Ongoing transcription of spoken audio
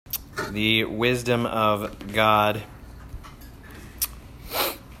the wisdom of God.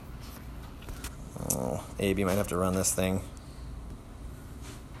 Oh, Abe, you might have to run this thing.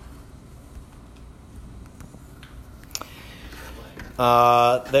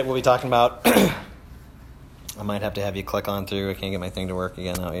 That we'll be talking about. I might have to have you click on through. I can't get my thing to work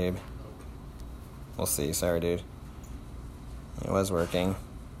again now, Abe. We'll see. Sorry, dude. It was working.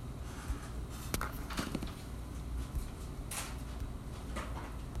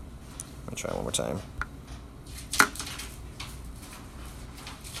 I'll try one more time.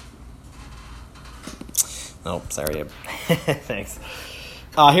 Nope, sorry, Abe. Thanks.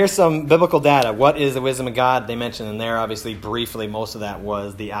 Here's some biblical data. What is the wisdom of God? They mentioned in there, obviously, briefly, most of that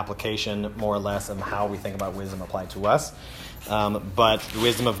was the application, more or less, of how we think about wisdom applied to us. But the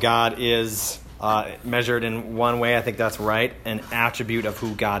wisdom of God is measured in one way. I think that's right, an attribute of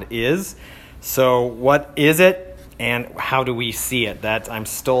who God is. So what is it, and how do we see it? I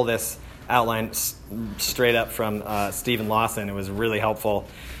stole this outline straight up from Stephen Lawson. It was really helpful.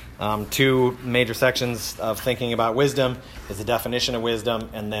 Two major sections of thinking about wisdom is the definition of wisdom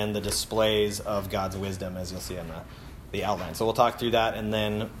and then the displays of God's wisdom, as you'll see in the outline. So we'll talk through that, and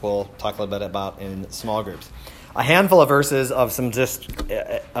then we'll talk a little bit about in small groups. A handful of verses of some just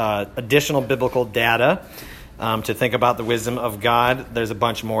additional biblical data to think about the wisdom of God. There's a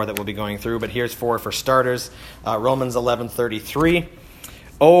bunch more that we'll be going through, but here's four for starters. Romans 11:33.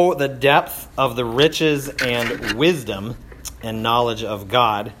 Oh, the depth of the riches and wisdom and knowledge of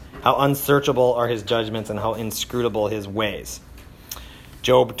God. How unsearchable are his judgments and how inscrutable his ways.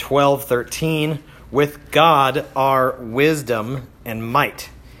 Job 12:13. With God are wisdom and might.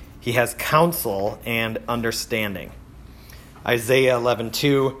 He has counsel and understanding. Isaiah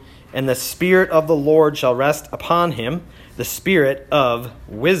 11:2. And the Spirit of the Lord shall rest upon him, the Spirit of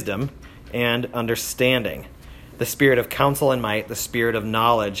wisdom and understanding, the Spirit of counsel and might, the Spirit of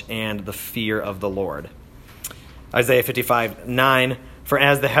knowledge and the fear of the Lord. Isaiah 55:9. For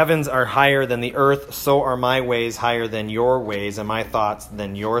as the heavens are higher than the earth, so are my ways higher than your ways, and my thoughts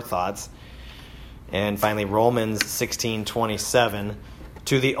than your thoughts. And finally, Romans 16:27.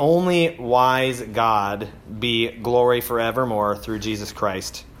 To the only wise God be glory forevermore through Jesus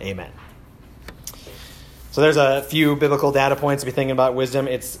Christ. Amen. So there's a few biblical data points to be thinking about wisdom.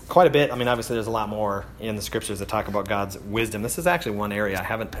 It's quite a bit. I mean, obviously there's a lot more in the scriptures that talk about God's wisdom. This is actually one area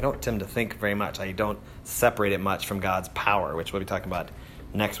I don't tend to think very much. I don't separate it much from God's power, which we'll be talking about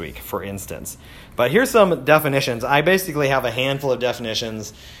next week, for instance. But here's some definitions. I basically have a handful of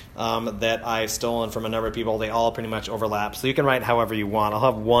definitions that I've stolen from a number of people. They all pretty much overlap, so you can write however you want. I'll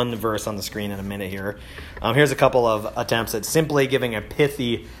have one verse on the screen in a minute here. Here's a couple of attempts at simply giving a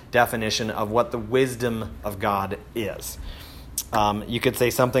pithy definition of what the wisdom of God is. You could say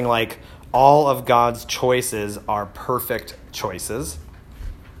something like, all of God's choices are perfect choices.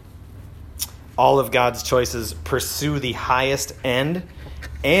 All of God's choices pursue the highest end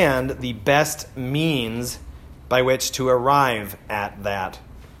and the best means by which to arrive at that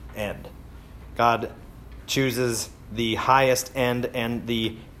end. God chooses the highest end and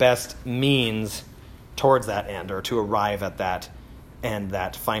the best means towards that end, or to arrive at that end,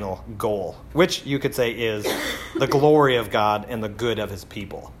 that final goal, which you could say is the glory of God and the good of his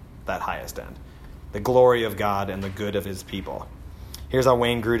people, that highest end. The glory of God and the good of his people. Here's how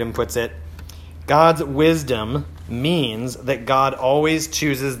Wayne Grudem puts it. God's wisdom means that God always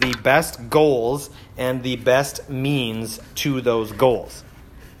chooses the best goals and the best means to those goals.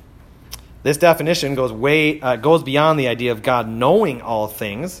 This definition goes beyond the idea of God knowing all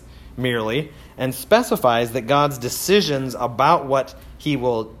things merely, and specifies that God's decisions about what he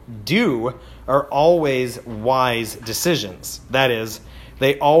will do are always wise decisions. That is,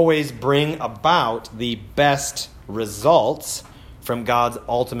 they always bring about the best results from God's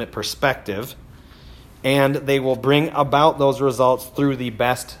ultimate perspective, and they will bring about those results through the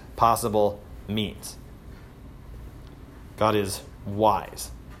best possible means. God is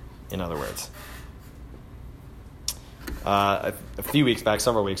wise, in other words.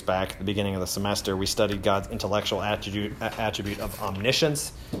 Several weeks back, at the beginning of the semester, we studied God's intellectual attribute of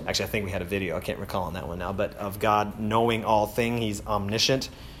omniscience. Actually, I think we had a video. I can't recall on that one now, but of God knowing all things. He's omniscient.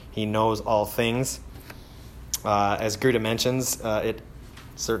 He knows all things. As Grudem mentions, it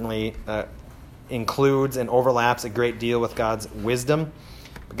certainly includes and overlaps a great deal with God's wisdom.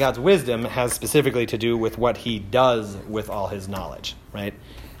 But God's wisdom has specifically to do with what he does with all his knowledge, right?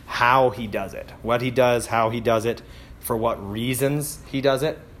 How he does it. What he does, how he does it, for what reasons he does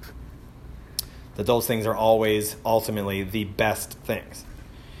it. That those things are always ultimately the best things.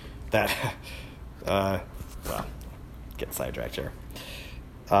 That, get sidetracked here.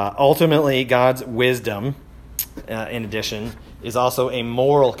 Ultimately, God's wisdom, in addition, is also a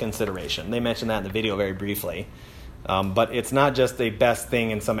moral consideration. They mentioned that in the video very briefly. But it's not just the best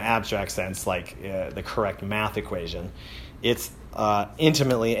thing in some abstract sense, like the correct math equation. It's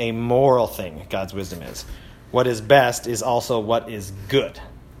intimately a moral thing, God's wisdom is. What is best is also what is good,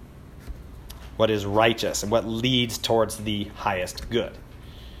 what is righteous, and what leads towards the highest good,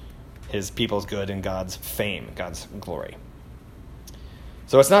 his people's good and God's fame, God's glory.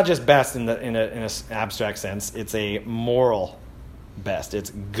 So it's not just best in an abstract sense. It's a moral best. It's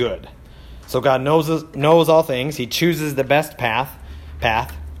good. So God knows all things. He chooses the best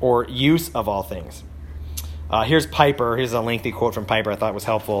path or use of all things. Here's Piper. Here's a lengthy quote from Piper I thought was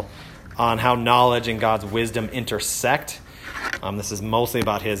helpful on how knowledge and God's wisdom intersect. This is mostly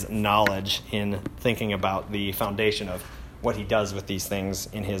about his knowledge in thinking about the foundation of what he does with these things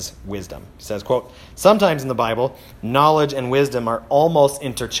in his wisdom. He says, quote, "Sometimes in the Bible, knowledge and wisdom are almost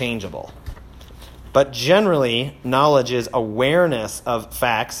interchangeable. But generally, knowledge is awareness of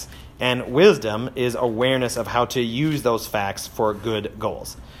facts, and wisdom is awareness of how to use those facts for good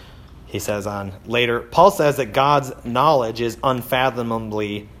goals." He says on later, Paul says that God's knowledge is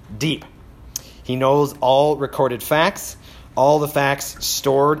unfathomably deep. He knows all recorded facts, all the facts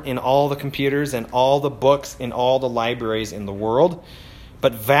stored in all the computers and all the books in all the libraries in the world.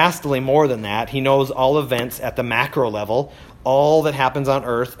 But vastly more than that, he knows all events at the macro level, all that happens on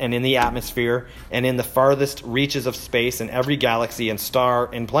Earth and in the atmosphere and in the farthest reaches of space in every galaxy and star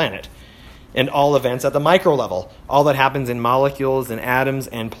and planet, and all events at the micro level, all that happens in molecules and atoms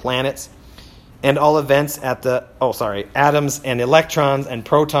and planets, and all events at the, atoms and electrons and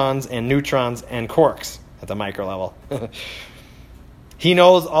protons and neutrons and quarks at the micro level. He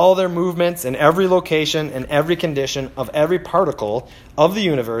knows all their movements in every location and every condition of every particle of the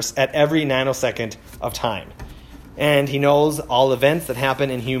universe at every nanosecond of time. And he knows all events that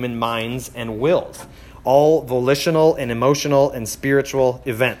happen in human minds and wills, all volitional and emotional and spiritual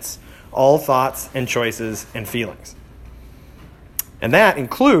events, all thoughts and choices and feelings. And that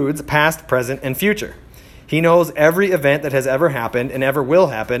includes past, present, and future. He knows every event that has ever happened and ever will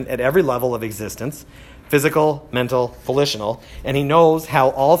happen at every level of existence, physical, mental, volitional, and he knows how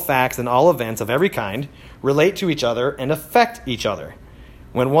all facts and all events of every kind relate to each other and affect each other.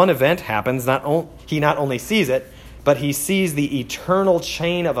 When one event happens, he not only sees it, but he sees the eternal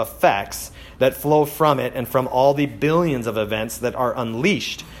chain of effects that flow from it and from all the billions of events that are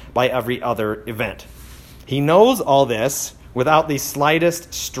unleashed by every other event. He knows all this without the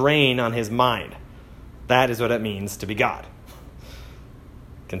slightest strain on his mind. That is what it means to be God,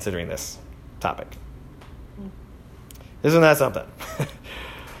 considering this topic. Isn't that something?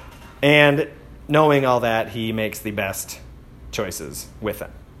 And knowing all that, he makes the best choices with it.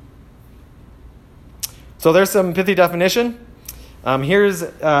 So there's some pithy definition. Here's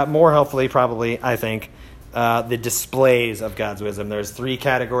more helpfully, probably, I think, the displays of God's wisdom. There's 3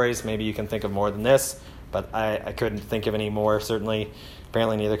 categories. Maybe you can think of more than this, but I couldn't think of any more, certainly.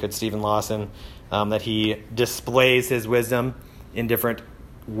 Apparently neither could Stephen Lawson. That he displays his wisdom in different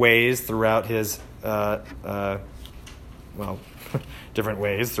ways throughout his different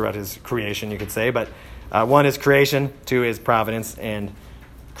ways throughout his creation, you could say. But 1 is creation, 2 is providence, and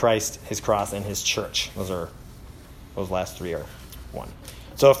Christ, his cross, and his church. Those last 3 are 1.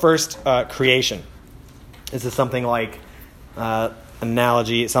 So first, creation. This is something like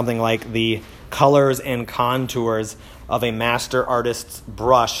analogy, something like the colors and contours of a master artist's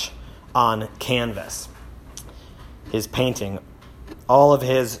brush on canvas. His painting. All of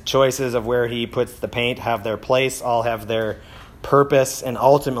his choices of where he puts the paint have their place, all have their purpose, and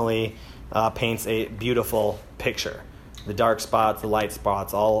ultimately paints a beautiful picture. The dark spots, the light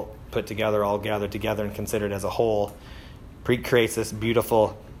spots, all put together, all gathered together and considered as a whole, creates this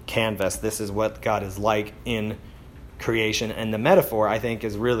beautiful canvas. This is what God is like in creation. And the metaphor, I think,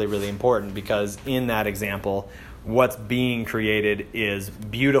 is really, really important because in that example, what's being created is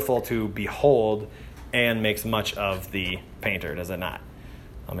beautiful to behold and makes much of the painter, does it not?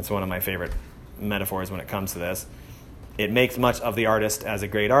 It's one of my favorite metaphors when it comes to this. It makes much of the artist as a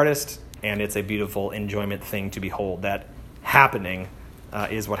great artist, and it's a beautiful enjoyment thing to behold. That happening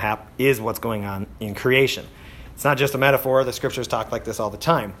is what's going on in creation. It's not just a metaphor. The scriptures talk like this all the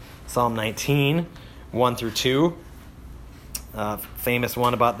time. Psalm 19, 1 through 2, famous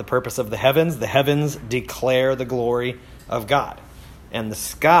one about the purpose of the heavens. The heavens declare the glory of God, and the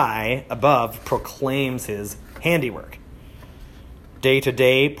sky above proclaims his handiwork. Day to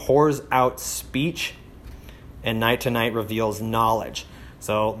day pours out speech, and night to night reveals knowledge.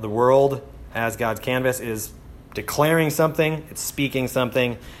 So the world, as God's canvas, is declaring something, it's speaking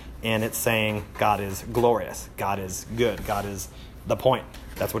something, and it's saying God is glorious, God is good, God is the point.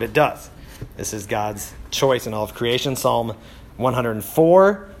 That's what it does. This is God's choice in all of creation. Psalm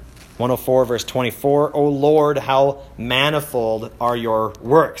 104 verse 24, O Lord, how manifold are your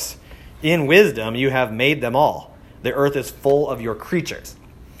works. In wisdom you have made them all. The earth is full of your creatures.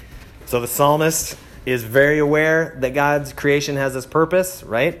 So the psalmist is very aware that God's creation has this purpose,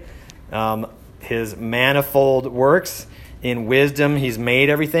 right? His manifold works. In wisdom, he's made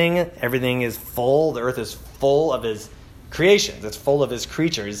everything. Everything is full. The earth is full of his creations. It's full of his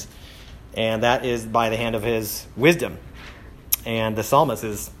creatures. And that is by the hand of his wisdom. And the psalmist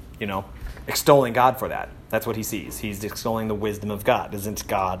is, extolling God for that. That's what he sees. He's extolling the wisdom of God. Isn't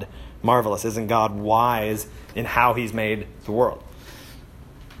God marvelous? Isn't God wise in how he's made the world?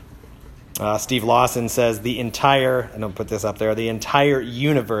 Steve Lawson says I don't put this up there, the entire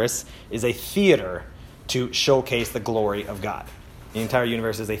universe is a theater to showcase the glory of God. The entire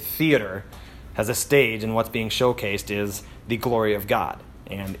universe is a theater, has a stage, and what's being showcased is the glory of God.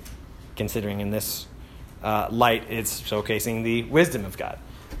 And considering in this light, it's showcasing the wisdom of God.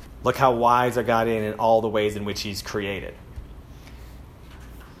 Look how wise our God is in all the ways in which he's created.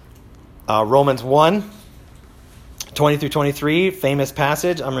 Romans 1, 20 through 23, famous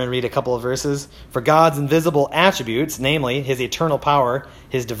passage. I'm going to read a couple of verses. For God's invisible attributes, namely his eternal power,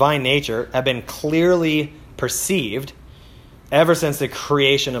 his divine nature, have been clearly perceived ever since the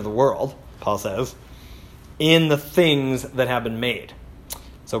creation of the world, Paul says, in the things that have been made.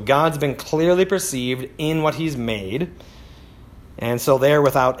 So God's been clearly perceived in what he's made. And so they're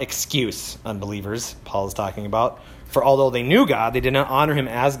without excuse, unbelievers, Paul is talking about. For although they knew God, they did not honor him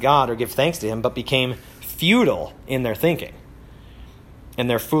as God or give thanks to him, but became futile in their thinking. And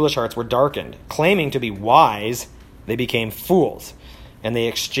their foolish hearts were darkened. Claiming to be wise, they became fools. And they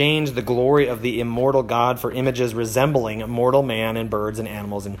exchanged the glory of the immortal God for images resembling mortal man and birds and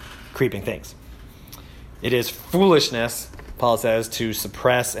animals and creeping things. It is foolishness, Paul says, to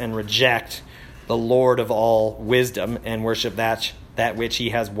suppress and reject the Lord of all wisdom and worship that which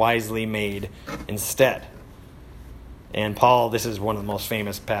he has wisely made instead. And Paul, this is one of the most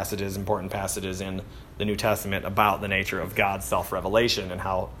famous passages, important passages in the New Testament about the nature of God's self-revelation and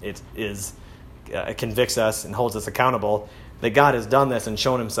how it convicts us and holds us accountable that God has done this and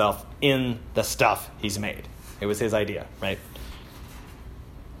shown himself in the stuff he's made. It was his idea, right?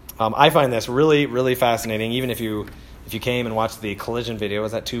 I find this really, really fascinating, even if you came and watched the collision video,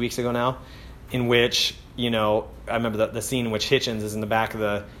 was that 2 weeks ago now? In which, I remember the scene in which Hitchens is in the back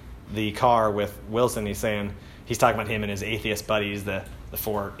of the car with Wilson. He's talking about him and his atheist buddies, the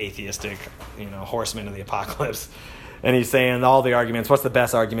four atheistic, horsemen of the apocalypse. And he's saying all the arguments, what's the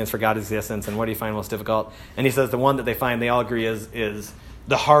best arguments for God's existence, and what do you find most difficult? And he says the one that they find they all agree is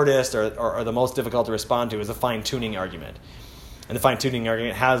the hardest or the most difficult to respond to is a fine-tuning argument. And the fine-tuning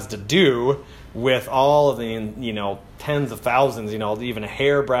argument has to do with all of the, tens of thousands, even a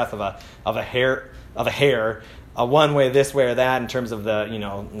hairbreadth of a hair, one way, this way, or that, in terms of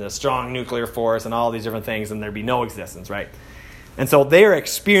the strong nuclear force and all these different things, and there'd be no existence, right? And so they're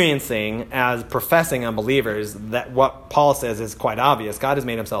experiencing, as professing unbelievers, that what Paul says is quite obvious. God has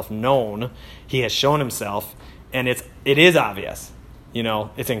made himself known. He has shown himself, and it is obvious.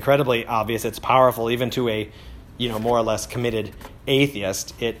 It's incredibly obvious. It's powerful, even to a more or less committed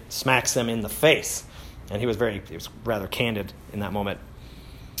atheist. It smacks them in the face. And he was rather candid in that moment.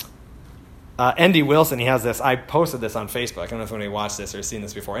 N.D. Wilson, he has this. I posted this on Facebook. I don't know if anybody watched this or seen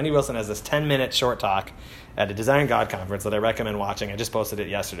this before. N.D. Wilson has this 10-minute short talk at a Design God conference that I recommend watching. I just posted it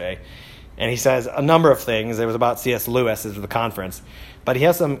yesterday. And he says a number of things. It was about C.S. Lewis at the conference. But he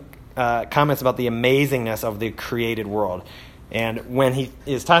has some comments about the amazingness of the created world. And when he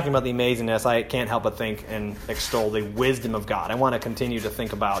is talking about the amazingness, I can't help but think and extol the wisdom of God. I want to continue to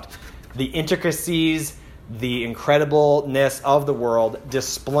think about the intricacies, the incredibleness of the world,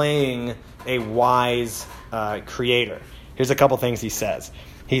 displaying a wise creator. Here's a couple things he says.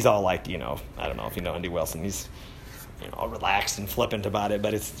 He's all like, I don't know if you know N.D. Wilson. He's all relaxed and flippant about it,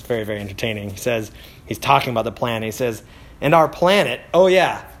 but it's very, very entertaining. He says, he's talking about the planet. He says, and our planet, oh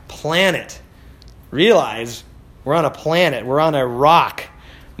yeah, planet. Realize we're on a planet. We're on a rock,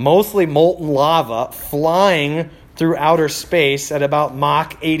 mostly molten lava, flying through outer space at about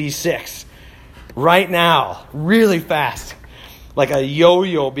Mach 86. Right now, really fast, like a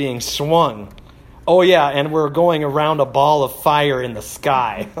yo-yo being swung. Oh yeah, and we're going around a ball of fire in the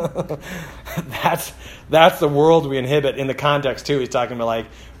sky. That's the world we inhabit in the context too. He's talking about, like,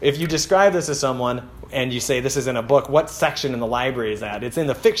 if you describe this to someone and you say this is in a book, what section in the library is that? It's in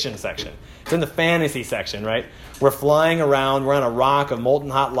the fiction section. It's in the fantasy section, right? We're flying around, we're on a rock of molten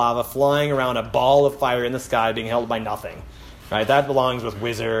hot lava, flying around a ball of fire in the sky being held by nothing. Right? That belongs with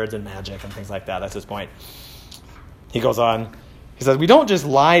wizards and magic and things like that. That's his point. He goes on. He says, we don't just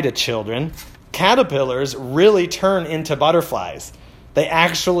lie to children. caterpillars really turn into butterflies. They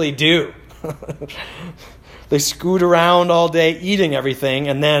actually do. They scoot around all day eating everything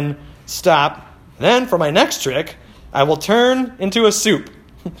and then stop. Then for my next trick, I will turn into a soup.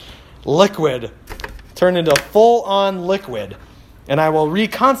 Liquid. Turn into full-on liquid. And I will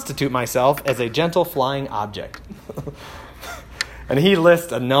reconstitute myself as a gentle flying object. And he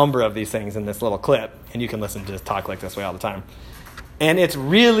lists a number of these things in this little clip. And you can listen to us talk like this way all the time. And it's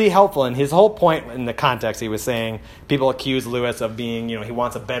really helpful. And his whole point in the context, he was saying, people accuse Lewis of being, he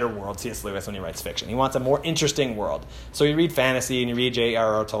wants a better world, C.S. Lewis, when he writes fiction. He wants a more interesting world. So you read fantasy and you read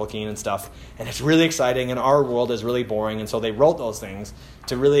J.R.R. Tolkien and stuff, and it's really exciting, and our world is really boring. And so they wrote those things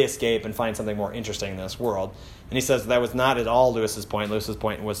to really escape and find something more interesting in this world. And he says that was not at all Lewis's point. Lewis's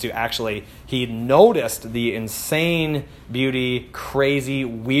point was to actually, he noticed the insane beauty, crazy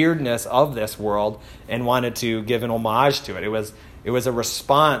weirdness of this world and wanted to give an homage to it. It was a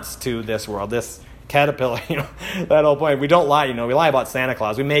response to this world, this caterpillar, that whole point. We don't lie, we lie about Santa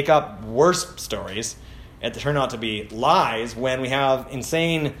Claus. We make up worse stories that turn out to be lies when we have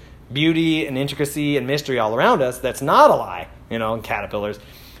insane beauty and intricacy and mystery all around us. That's not a lie, and caterpillars.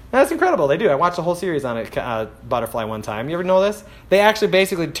 That's incredible. They do. I watched a whole series on a butterfly one time. You ever know this? They actually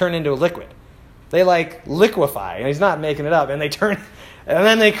basically turn into a liquid. They liquefy, and he's not making it up, and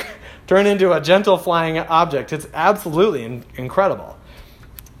then they turn into a gentle flying object. It's absolutely incredible.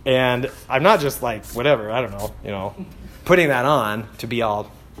 And I'm not just whatever, I don't know, putting that on to be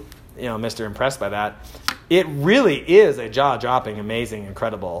all, Mr. Impressed by that. It really is a jaw-dropping, amazing,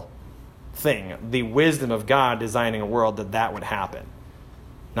 incredible thing. The wisdom of God designing a world that would happen.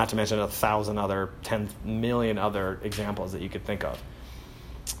 Not to mention 10 million other examples that you could think of.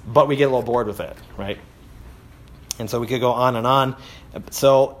 But we get a little bored with it, right? And so we could go on and on.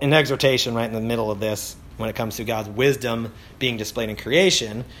 So an exhortation right in the middle of this, when it comes to God's wisdom being displayed in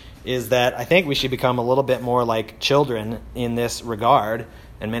creation, is that I think we should become a little bit more like children in this regard,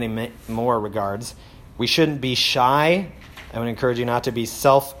 and many more regards. We shouldn't be shy. I would encourage you not to be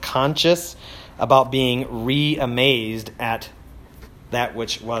self-conscious about being re-amazed at that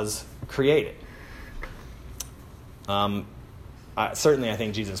which was created. Certainly, I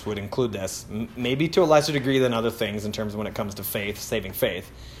think Jesus would include this, maybe to a lesser degree than other things in terms of when it comes to faith, saving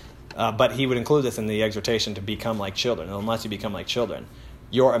faith. But he would include this in the exhortation to become like children. And unless you become like children,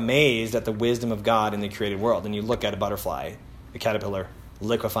 you're amazed at the wisdom of God in the created world. And you look at a butterfly, a caterpillar,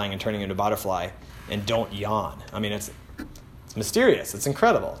 liquefying and turning into a butterfly, and don't yawn. I mean, it's mysterious. It's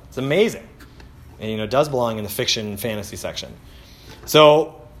incredible. It's amazing. And, it does belong in the fiction and fantasy section.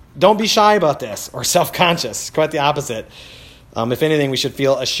 So don't be shy about this or self-conscious. Quite the opposite. If anything, we should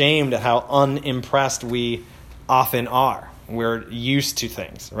feel ashamed at how unimpressed we often are. We're used to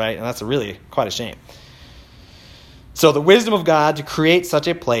things, right? And that's really quite a shame. So the wisdom of God to create such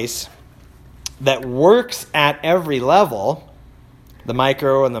a place that works at every level, the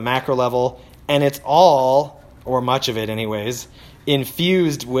micro and the macro level, and it's all, or much of it anyways,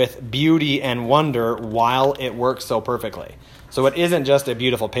 infused with beauty and wonder while it works so perfectly. So it isn't just a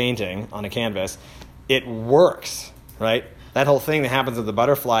beautiful painting on a canvas. It works, right? That whole thing that happens with the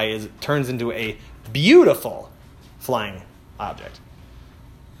butterfly turns into a beautiful flying object.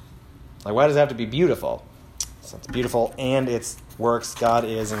 Why does it have to be beautiful? So it's beautiful and it works. God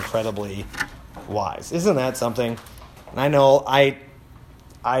is incredibly wise. Isn't that something? And I know, I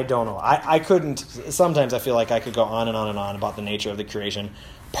don't know. I couldn't, sometimes I feel like I could go on and on and on about the nature of the creation,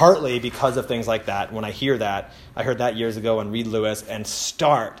 partly because of things like that. When I hear that, I heard that years ago and read Lewis and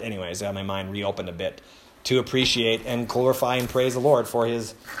I got my mind reopened a bit to appreciate and glorify and praise the Lord for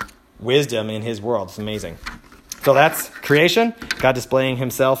his wisdom in his world. It's amazing. So that's creation, God displaying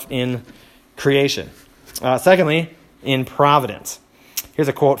himself in creation. Secondly, in providence. Here's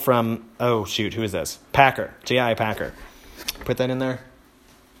a quote from, who is this? Packer, J.I. Packer. Put that in there.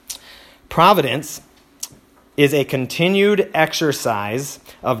 Providence is a continued exercise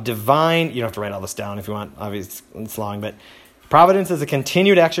of divine, you don't have to write all this down if you want, obviously it's long, but providence is a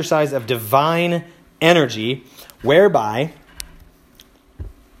continued exercise of divine energy whereby,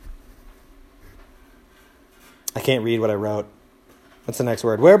 I can't read what I wrote. What's the next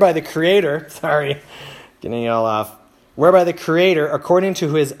word? Whereby the Creator, getting you all off. Whereby the Creator, according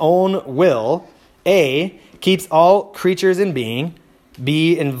to his own will, A, keeps all creatures in being,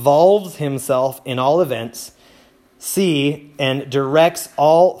 B, involves himself in all events, C, and directs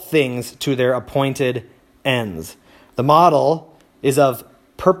all things to their appointed ends. The model is of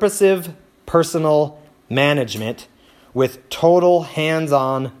purposive personal management with total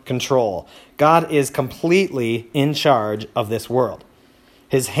hands-on control. God is completely in charge of this world.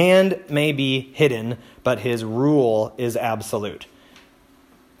 His hand may be hidden, but his rule is absolute.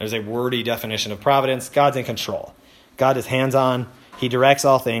 There's a wordy definition of providence. God's in control. God is hands-on. He directs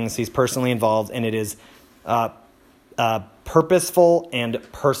all things. He's personally involved, and it is purposeful and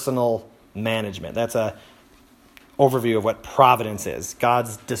personal management. That's a overview of what providence is.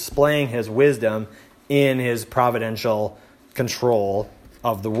 God's displaying his wisdom in his providential control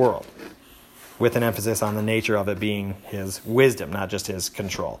of the world, with an emphasis on the nature of it being his wisdom, not just his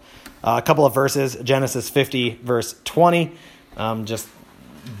control. A couple of verses, Genesis 50, verse 20, just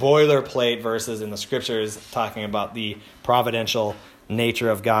boilerplate verses in the scriptures talking about the providential nature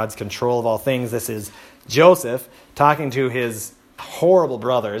of God's control of all things. This is Joseph talking to his horrible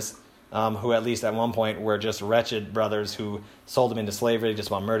brothers, who at least at one point were just wretched brothers who sold him into slavery, just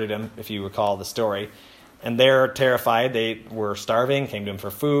about murdered him, if you recall the story. And they're terrified. They were starving, came to him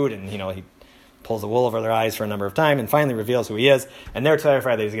for food, and he pulls the wool over their eyes for a number of times and finally reveals who he is. And they're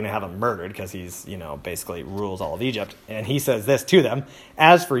terrified that he's going to have them murdered because he's, basically rules all of Egypt. And he says this to them: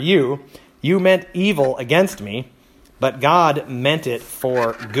 "As for you, you meant evil against me, but God meant it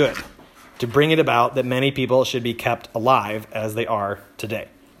for good, to bring it about that many people should be kept alive as they are today."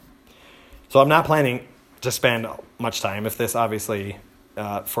 So I'm not planning to spend much time, if this obviously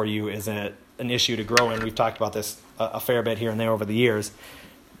for you is an issue to grow in. We've talked about this a fair bit here and there over the years.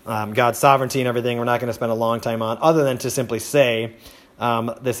 God's sovereignty and everything we're not going to spend a long time on, other than to simply say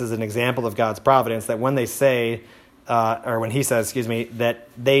this is an example of God's providence, that when they say, or when he says, that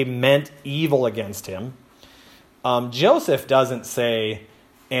they meant evil against him, Joseph doesn't say,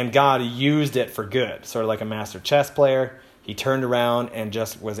 and God used it for good, sort of like a master chess player. He turned around and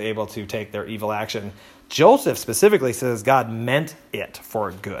just was able to take their evil action. Joseph specifically says God meant it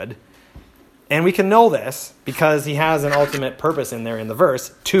for good. And we can know this because he has an ultimate purpose in there in the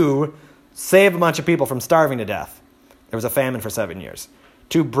verse: to save a bunch of people from starving to death. There was a famine for 7 years.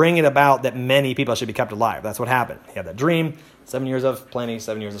 To bring it about that many people should be kept alive. That's what happened. He had that dream, 7 years of plenty,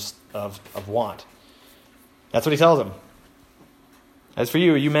 7 years of want. That's what he tells them. As for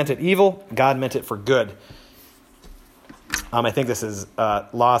you, you meant it evil, God meant it for good. I think this is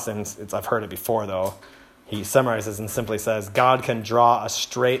Lawson. I've heard it before, though. He summarizes and simply says, God can draw a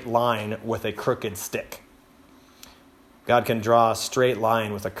straight line with a crooked stick. God can draw a straight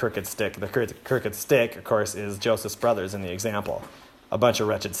line with a crooked stick. The crooked stick, of course, is Joseph's brothers in the example. A bunch of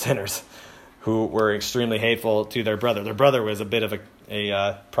wretched sinners who were extremely hateful to their brother. Their brother was a bit of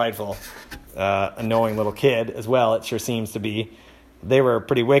a prideful, annoying little kid as well, it sure seems to be. They were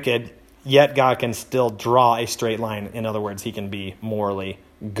pretty wicked, yet God can still draw a straight line. In other words, he can be morally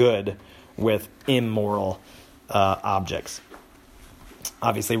good with immoral objects.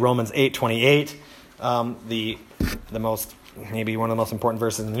 Obviously, Romans 8:28, the most, maybe one of the most important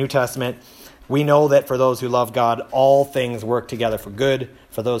verses in the New Testament. We know that for those who love God, all things work together for good,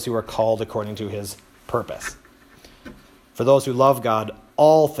 for those who are called according to his purpose. For those who love God,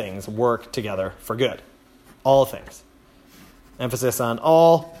 all things work together for good. All things. Emphasis on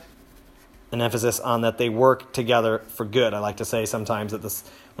all, an emphasis on that they work together for good. I like to say sometimes that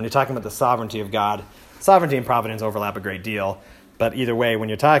when you're talking about the sovereignty of God, sovereignty and providence overlap a great deal. But either way, when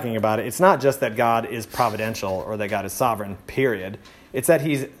you're talking about it, it's not just that God is providential or that God is sovereign, period. It's that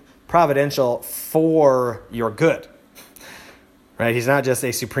he's providential for your good. Right? He's not just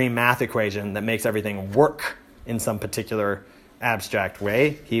a supreme math equation that makes everything work in some particular abstract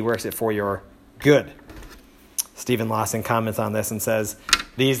way. He works it for your good. Stephen Lawson comments on this and says,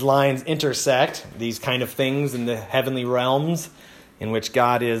 these lines intersect, these kind of things in the heavenly realms in which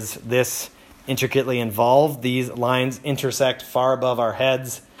God is this intricately involved. These lines intersect far above our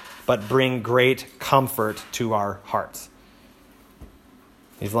heads, but bring great comfort to our hearts.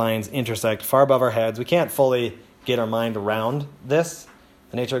 These lines intersect far above our heads. We can't fully get our mind around this,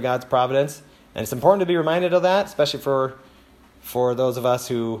 the nature of God's providence. And it's important to be reminded of that, especially for those of us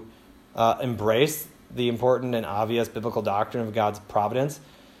who embrace the important and obvious biblical doctrine of God's providence.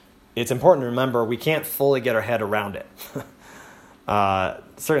 It's important to remember we can't fully get our head around it.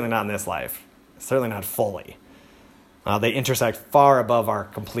 Certainly not in this life. Certainly not fully. They intersect far above our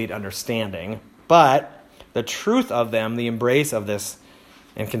complete understanding. But the truth of them, the embrace of this,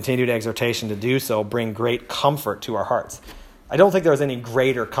 and continued exhortation to do so bring great comfort to our hearts. I don't think there's any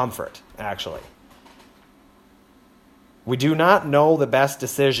greater comfort, actually. We do not know the best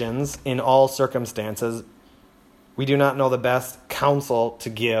decisions in all circumstances. We do not know the best counsel to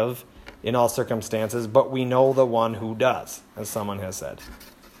give in all circumstances, but we know the one who does, as someone has said.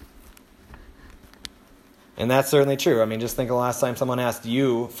 And that's certainly true. I mean, just think of the last time someone asked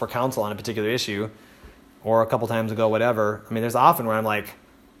you for counsel on a particular issue, or a couple times ago, whatever. I mean, there's often where I'm like,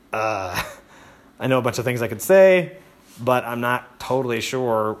 I know a bunch of things I could say, but I'm not totally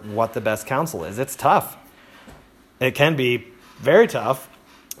sure what the best counsel is. It's tough. It can be very tough,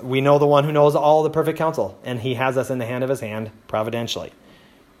 We know the one who knows all the perfect counsel, and he has us in the hand of his hand providentially.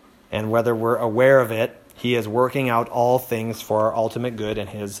 And whether we're aware of it, he is working out all things for our ultimate good and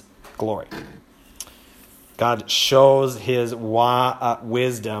his glory. God shows his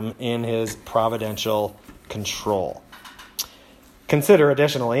wisdom in his providential control. Consider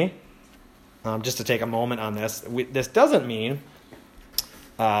additionally, just to take a moment on this, this doesn't mean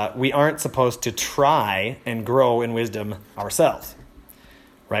we aren't supposed to try and grow in wisdom ourselves.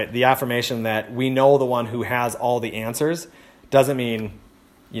 Right? The affirmation that we know the one who has all the answers doesn't mean,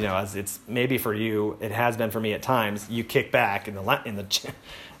 as it's maybe for you, it has been for me at times, you kick back in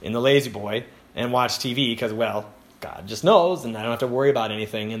the lazy boy and watch TV because, well, God just knows and I don't have to worry about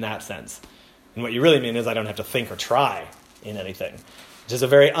anything in that sense. And what you really mean is I don't have to think or try in anything, which is a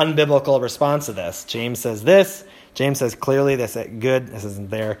very unbiblical response to this. James says this. James says clearly this isn't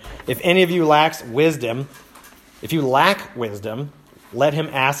there. If any of you lacks wisdom, if you lack wisdom, let him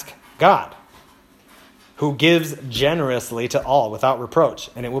ask God, who gives generously to all without reproach,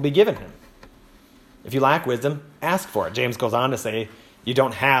 and it will be given him. If you lack wisdom, ask for it. James goes on to say, you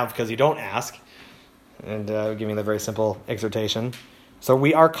don't have because you don't ask, and giving the very simple exhortation. So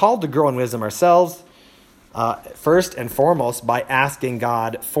we are called to grow in wisdom ourselves, first and foremost by asking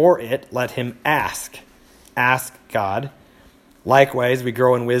God for it. Let him ask. Ask God. Likewise, we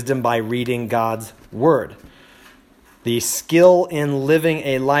grow in wisdom by reading God's word. The skill in living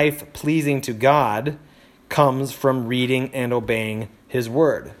a life pleasing to God comes from reading and obeying his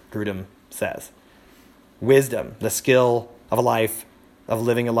word, Grudem says. Wisdom, the skill of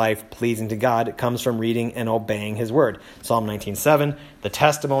living a life pleasing to God, comes from reading and obeying his word. Psalm 19:7, the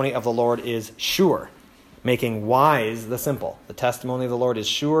testimony of the Lord is sure, making wise the simple. The testimony of the Lord is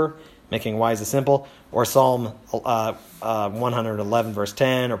sure, making wise the simple. Or Psalm 111 verse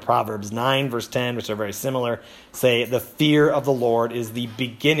 10 or Proverbs 9 verse 10, which are very similar, say the fear of the Lord is the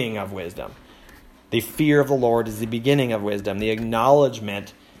beginning of wisdom. The fear of the Lord is the beginning of wisdom, the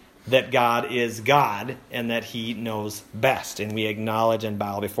acknowledgement that God is God and that he knows best, and we acknowledge and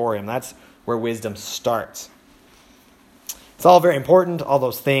bow before him. That's where wisdom starts. It's all very important, all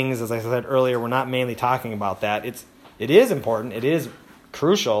those things. As I said earlier, we're not mainly talking about that. It is important. It is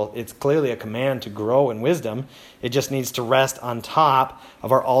crucial. It's clearly a command to grow in wisdom. It just needs to rest on top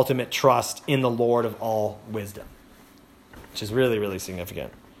of our ultimate trust in the Lord of all wisdom, which is really, really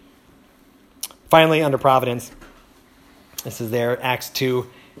significant. Finally, under providence, this is there, Acts 2,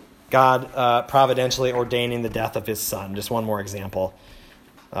 God providentially ordaining the death of his son. Just one more example.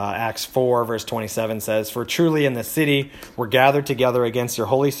 Acts 4, verse 27 says, for truly in the city were gathered together against your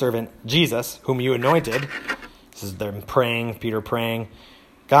holy servant Jesus, whom you anointed. This is them praying, Peter praying.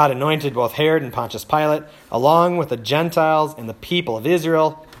 God anointed both Herod and Pontius Pilate, along with the Gentiles and the people of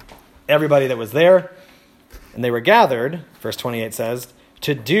Israel, everybody that was there. And they were gathered, verse 28 says,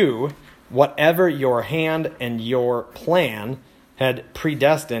 to do whatever your hand and your plan had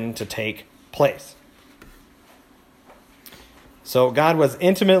predestined to take place. So God was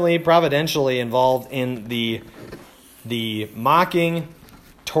intimately, providentially involved in the mocking,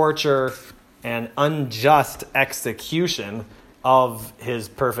 torture, and unjust execution of his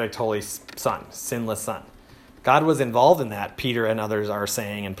perfect holy son, sinless son. God was involved in that, Peter and others are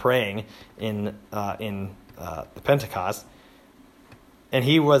saying and praying in the Pentecost. And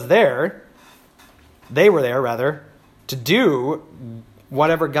he was there, they were there rather, to do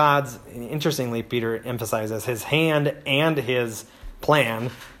whatever God's, interestingly, Peter emphasizes, his hand and his plan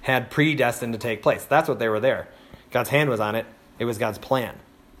had predestined to take place. That's what they were there. God's hand was on it. It was God's plan.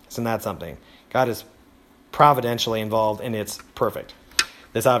 Isn't that something? God is providentially involved, and it's perfect.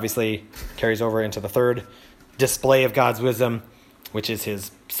 This obviously carries over into the third display of God's wisdom, which is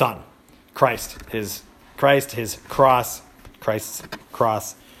his son, Christ, his cross, Christ's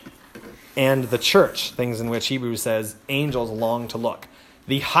cross, and the church, things in which Hebrews says angels long to look.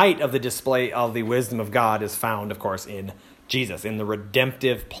 The height of the display of the wisdom of God is found, of course, in Jesus, in the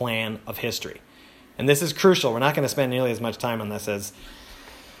redemptive plan of history. And this is crucial. We're not going to spend nearly as much time on this as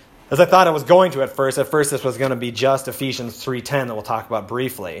I thought I was going to at first. At first, this was going to be just Ephesians 3:10 that we'll talk about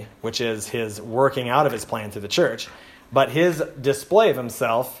briefly, which is his working out of his plan through the church. But his display of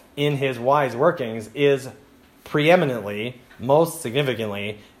himself in his wise workings is preeminently, most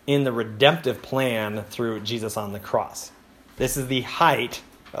significantly, in the redemptive plan through Jesus on the cross. This is the height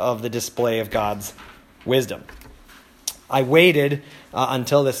of the display of God's wisdom. I waited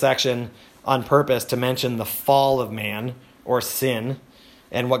until this section on purpose to mention the fall of man, or sin,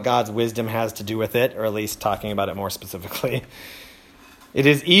 and what God's wisdom has to do with it, or at least talking about it more specifically. It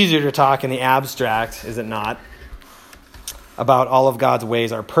is easier to talk in the abstract, is it not, about all of God's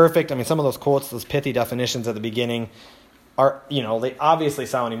ways are perfect. I mean, some of those quotes, those pithy definitions at the beginning, they obviously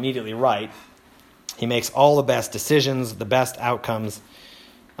sound immediately right. He makes all the best decisions, the best outcomes.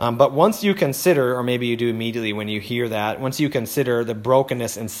 But once you consider, or maybe you do immediately when you hear that, once you consider the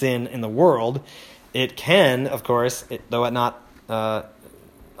brokenness and sin in the world, it can, of course, though it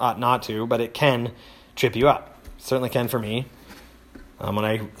ought not to, but it can trip you up. Certainly can for me. When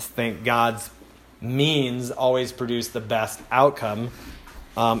I think God's means always produce the best outcome,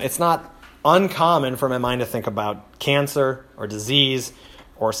 it's not uncommon for my mind to think about cancer or disease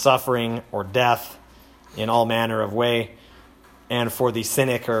or suffering or death in all manner of way, and for the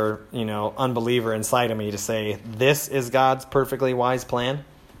cynic or unbeliever inside of me to say, this is God's perfectly wise plan,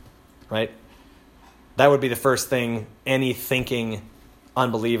 right? That would be the first thing any thinking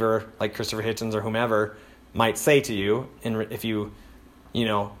unbeliever like Christopher Hitchens or whomever might say to you, if you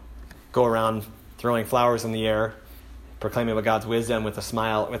go around throwing flowers in the air, proclaiming about God's wisdom with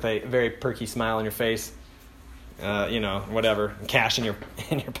a very perky smile on your face, whatever, cash in your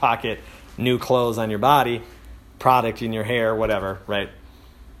pocket, new clothes on your body, product in your hair, whatever, right?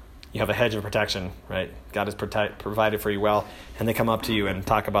 You have a hedge of protection, right? God has provided for you well, and they come up to you and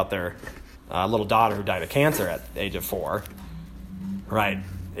talk about their little daughter who died of cancer at the age of 4, right?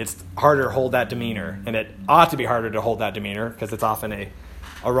 It's harder to hold that demeanor, and it ought to be harder to hold that demeanor because it's often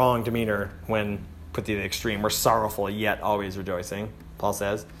a wrong demeanor when put to the extreme. We're sorrowful yet always rejoicing, Paul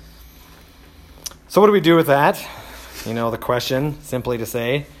says. So what do we do with that? The question, simply to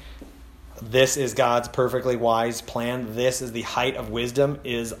say, this is God's perfectly wise plan. This is the height of wisdom,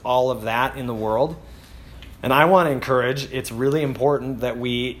 is all of that in the world. And I want to encourage, it's really important that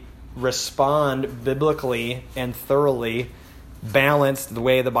we respond biblically and thoroughly balanced the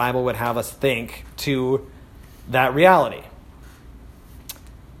way the Bible would have us think to that reality.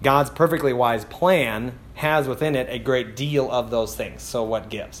 God's perfectly wise plan has within it a great deal of those things. So what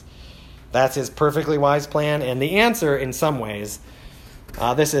gives? That's his perfectly wise plan. And the answer, in some ways,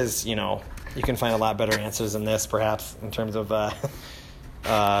 this is, you can find a lot better answers than this, perhaps, in terms of,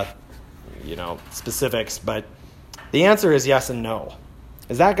 specifics. But the answer is yes and no.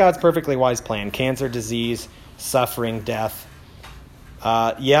 Is that God's perfectly wise plan? Cancer, disease, suffering, death?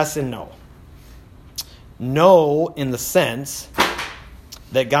 Yes and no. No, in the sense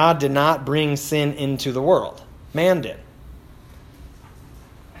that God did not bring sin into the world. Man did.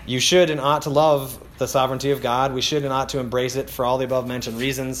 You should and ought to love the sovereignty of God. We should and ought to embrace it for all the above mentioned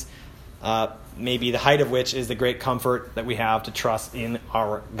reasons, maybe the height of which is the great comfort that we have to trust in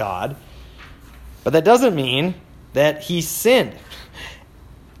our God. But that doesn't mean that he sinned.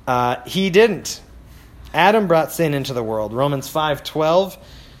 He didn't. Adam brought sin into the world. Romans 5:12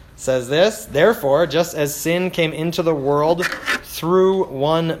 says this, therefore, just as sin came into the world through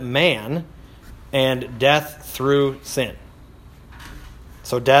one man, and death through sin.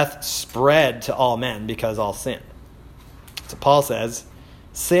 So death spread to all men because all sinned. So Paul says,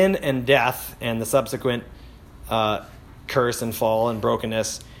 sin and death and the subsequent curse and fall and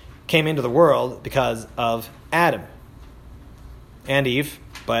brokenness came into the world because of Adam and Eve,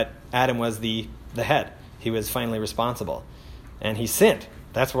 but Adam was the head. He was finally responsible. And he sinned.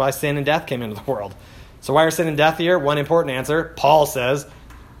 That's why sin and death came into the world. So why are sin and death here? One important answer. Paul says,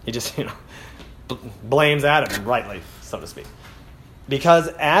 he just blames Adam, rightly, so to speak. Because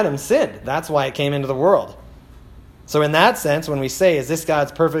Adam sinned. That's why it came into the world. So in that sense, when we say, is this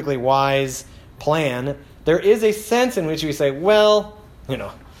God's perfectly wise plan? There is a sense in which we say, well,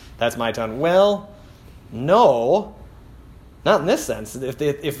 that's my tone. Well, no, not in this sense.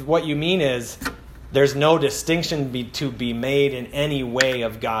 If what you mean is there's no distinction to be made in any way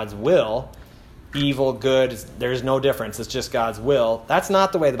of God's will, evil, good, there's no difference. It's just God's will. That's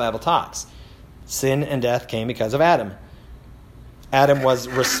not the way the Bible talks. Sin and death came because of Adam. Adam was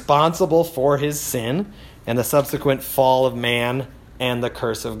responsible for his sin and the subsequent fall of man and the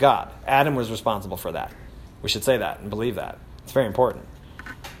curse of God. Adam was responsible for that. We should say that and believe that. It's very important.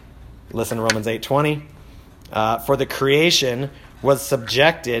 Listen to Romans 8:20. For the creation was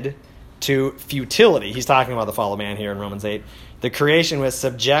subjected to futility. He's talking about the fall of man here in Romans 8. The creation was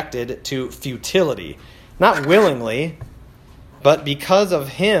subjected to futility. Not willingly, but because of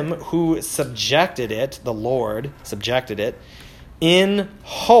him who subjected it, the Lord subjected it, in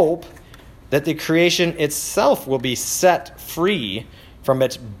hope that the creation itself will be set free from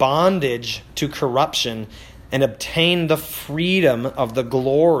its bondage to corruption and obtain the freedom of the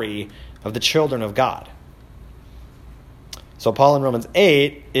glory of the children of God. So Paul in Romans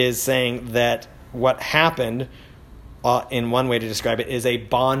 8 is saying that what happened, in one way to describe it, is a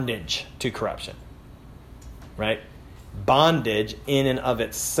bondage to corruption. Right? Bondage in and of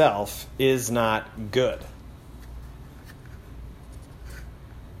itself is not good.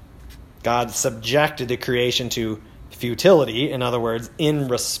 God subjected the creation to futility, in other words, in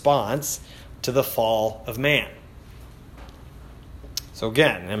response to the fall of man. So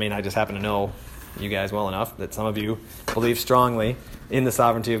again, I just happen to know you guys well enough that some of you believe strongly in the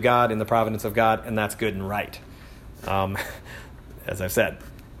sovereignty of God, in the providence of God, and that's good and right. As I've said.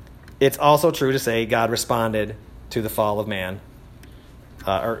 It's also true to say God responded to the fall of man.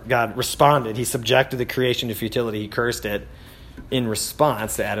 Or God responded. He subjected the creation to futility. He cursed it in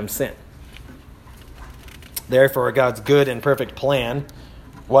response to Adam's sin. Therefore, God's good and perfect plan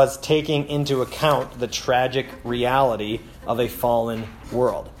was taking into account the tragic reality of a fallen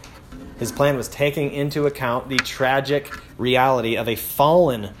world. His plan was taking into account the tragic reality of a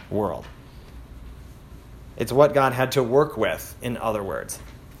fallen world. It's what God had to work with, in other words.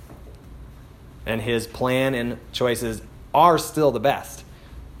 And his plan and choices are still the best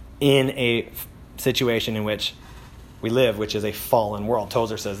in a situation in which we live, which is a fallen world.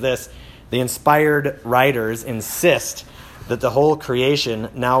 Tozer says this: the inspired writers insist that the whole creation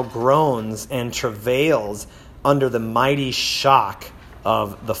now groans and travails under the mighty shock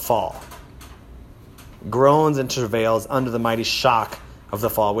of the fall. Groans and travails under the mighty shock of the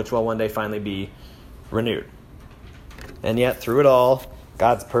fall, which will one day finally be renewed. And yet, through it all,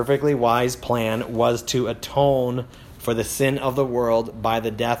 God's perfectly wise plan was to atone for the sin of the world by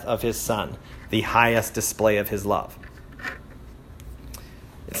the death of his Son, the highest display of his love.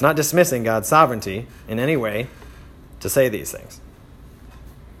 It's not dismissing God's sovereignty in any way to say these things.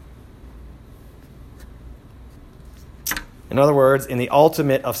 In other words, in the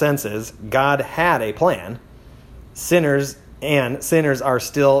ultimate of senses, God had a plan. Sinners are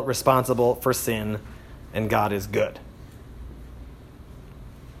still responsible for sin, and God is good.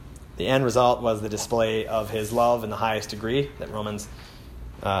 The end result was the display of his love in the highest degree that Romans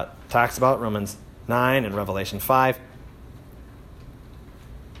talks about, Romans 9 and Revelation 5.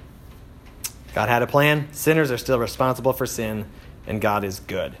 God had a plan. Sinners are still responsible for sin, and God is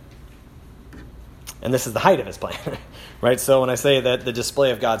good. And this is the height of his plan, right? So when I say that the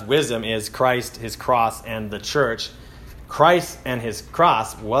display of God's wisdom is Christ, his cross, and the church, Christ and his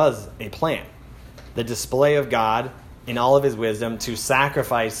cross was a plan. The display of God in all of his wisdom to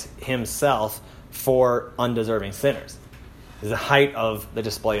sacrifice himself for undeserving sinners is the height of the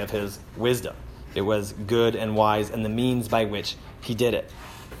display of his wisdom. It was good and wise, and the means by which he did it.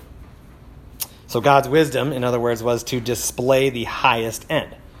 So God's wisdom, in other words, was to display the highest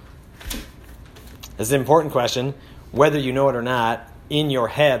end. This is an important question. Whether you know it or not, in your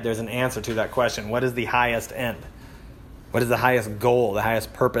head there's an answer to that question. What is the highest end? What is the highest goal, the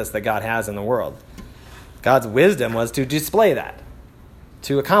highest purpose that God has in the world? God's wisdom was to display that,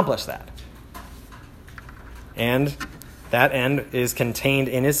 to accomplish that. And that end is contained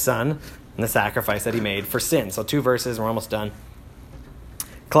in his Son and the sacrifice that he made for sin. So 2 verses, we're almost done.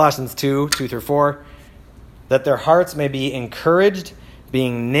 Colossians 2:2-4, that their hearts may be encouraged,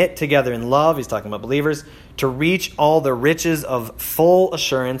 being knit together in love, he's talking about believers, to reach all the riches of full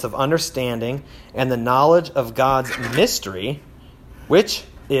assurance of understanding and the knowledge of God's mystery, which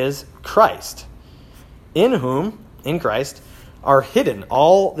is Christ, in whom, in Christ, are hidden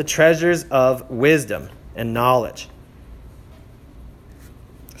all the treasures of wisdom and knowledge.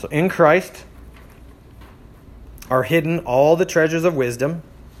 So in Christ are hidden all the treasures of wisdom.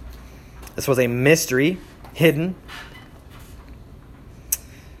 This was a mystery, hidden.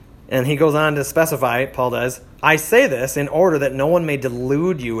 And he goes on to specify, Paul does, I say this in order that no one may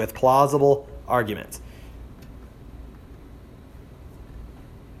delude you with plausible arguments.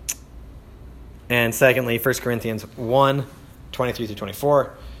 And secondly, 1 Corinthians 1:23-24,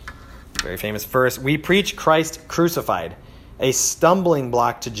 very famous verse. We preach Christ crucified, a stumbling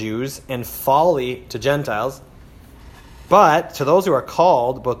block to Jews and folly to Gentiles. But to those who are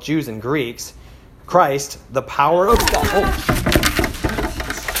called, both Jews and Greeks, Christ, the power of God.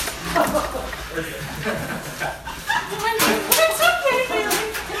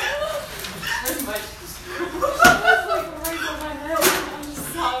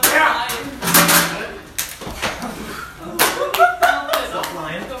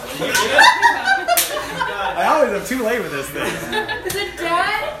 I always am too late with this thing. Is it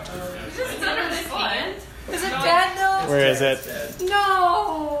dead? It's under this hand. Is it dead though? Where is it?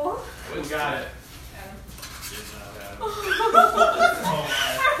 No. We got it. I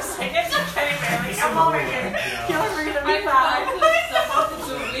was like, it's okay, Bailey. Come over here. You're going to be proud. I stuff off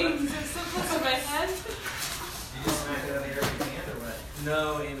the wings and stuff in my head. You just smacked it on the air with your hand or what?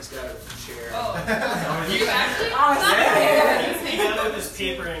 No, Amos got it with the chair. Oh. You actually? He got it with his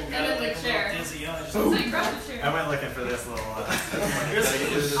paper and got And it then like the a chair. little dizzy on. So you grabbed the chair. I went looking for this little...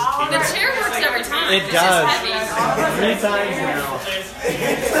 The chair works every time. It It's does. just heavy. 3 times now.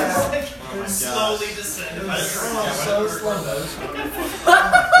 Slowly descended. So slow motion.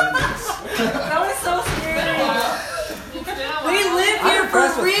 That was so scary. Yeah, We live I'm here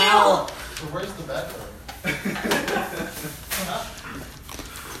impressed for with real. how- So where's the back door?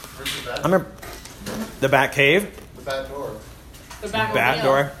 Where's the back I remember the back cave, The back door. The back back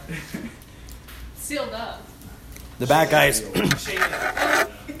door. Sealed up. The back guys, Those could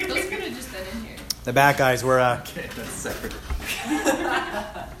have just been in here. the back guys were Okay, that's separate.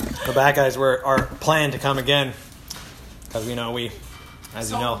 the back guys were our plan to come again because we know we,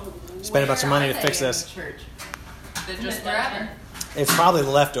 as you know, spent a bunch of money to fix this. They're just wherever. It's probably the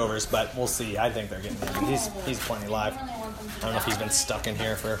leftovers, but we'll see. I think they're getting there. He's plenty live. I don't know if he's been stuck in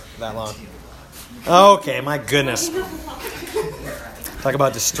here for that long. Okay, my goodness. Talk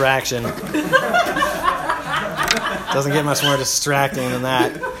about distraction. Doesn't get much more distracting than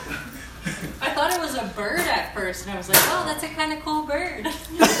that. I thought it was a bird at first, and I was like, oh, that's a kind of cool bird.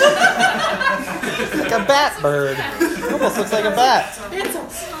 It's like a bat bird. It almost looks like a bat.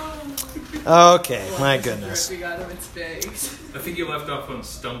 Okay, my goodness. We got him in space. I think you left off on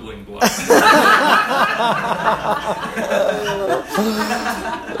stumbling blocks.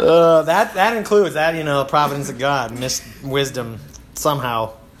 That includes that, providence of God, missed wisdom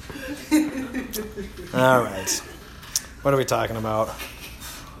somehow. All right. What are we talking about?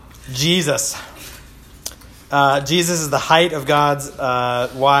 Jesus. Jesus is the height of God's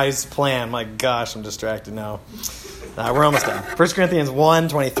wise plan. My gosh, I'm distracted now. We're almost done. 1 Corinthians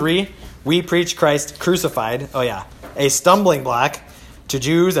 1:23. We preach Christ crucified. Oh yeah. A stumbling block to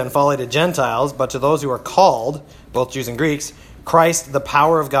Jews and folly to Gentiles, but to those who are called, both Jews and Greeks, Christ, the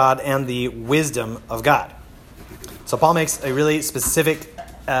power of God and the wisdom of God. So Paul makes a really specific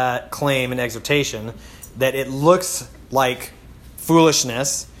claim and exhortation that it looks like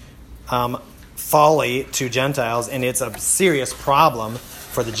foolishness, folly to Gentiles, and it's a serious problem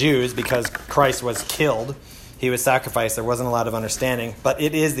for the Jews because Christ was killed. He was sacrificed. There wasn't a lot of understanding, but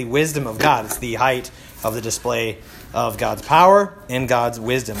it is the wisdom of God. It's the height of the display of God's power and God's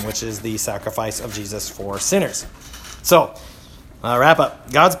wisdom, which is the sacrifice of Jesus for sinners. So, wrap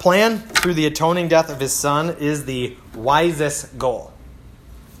up. God's plan through the atoning death of his Son is the wisest goal,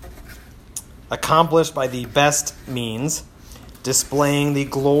 accomplished by the best means, displaying the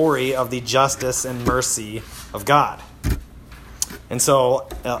glory of the justice and mercy of God. And so,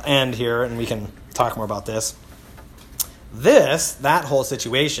 I'll end here, and we can talk more about this. That whole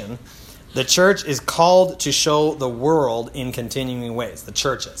situation, the church is called to show the world in continuing ways. The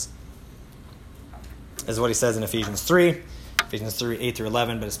churches. This is what he says in Ephesians 3. Ephesians 3, 8 through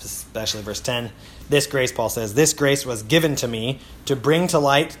 11, but especially verse 10. This grace, Paul says, this grace was given to me to bring to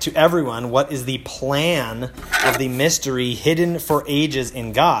light to everyone what is the plan of the mystery hidden for ages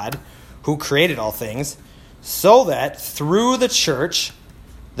in God, who created all things, so that through the church,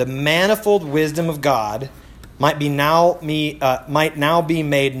 the manifold wisdom of God might now be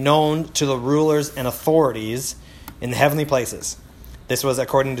made known to the rulers and authorities in the heavenly places. This was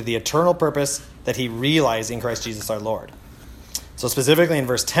according to the eternal purpose that he realized in Christ Jesus our Lord. So specifically in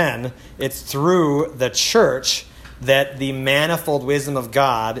verse 10, it's through the church that the manifold wisdom of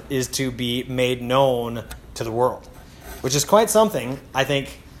God is to be made known to the world, which is quite something, I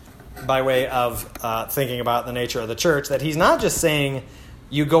think, by way of thinking about the nature of the church, that he's not just saying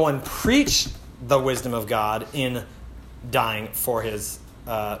you go and preach the wisdom of God in dying for his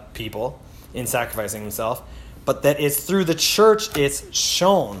people, in sacrificing himself, but that it's through the church it's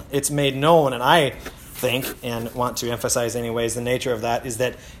shown, it's made known. And I think, and want to emphasize anyways, the nature of that is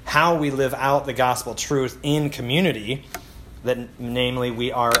that how we live out the gospel truth in community, that namely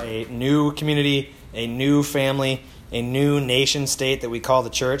we are a new community, a new family, a new nation state that we call the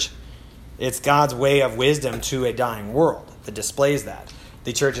church. It's God's way of wisdom to a dying world that displays that.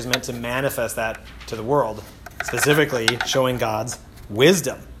 The church is meant to manifest that to the world, specifically showing God's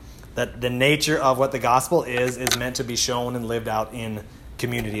wisdom. That the nature of what the gospel is meant to be shown and lived out in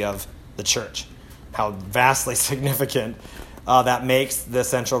community of the church. How vastly significant that makes the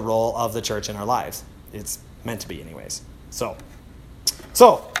central role of the church in our lives. It's meant to be anyways. So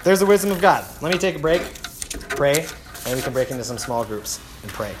there's the wisdom of God. Let me take a break, pray, and we can break into some small groups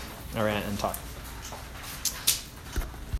and pray and talk.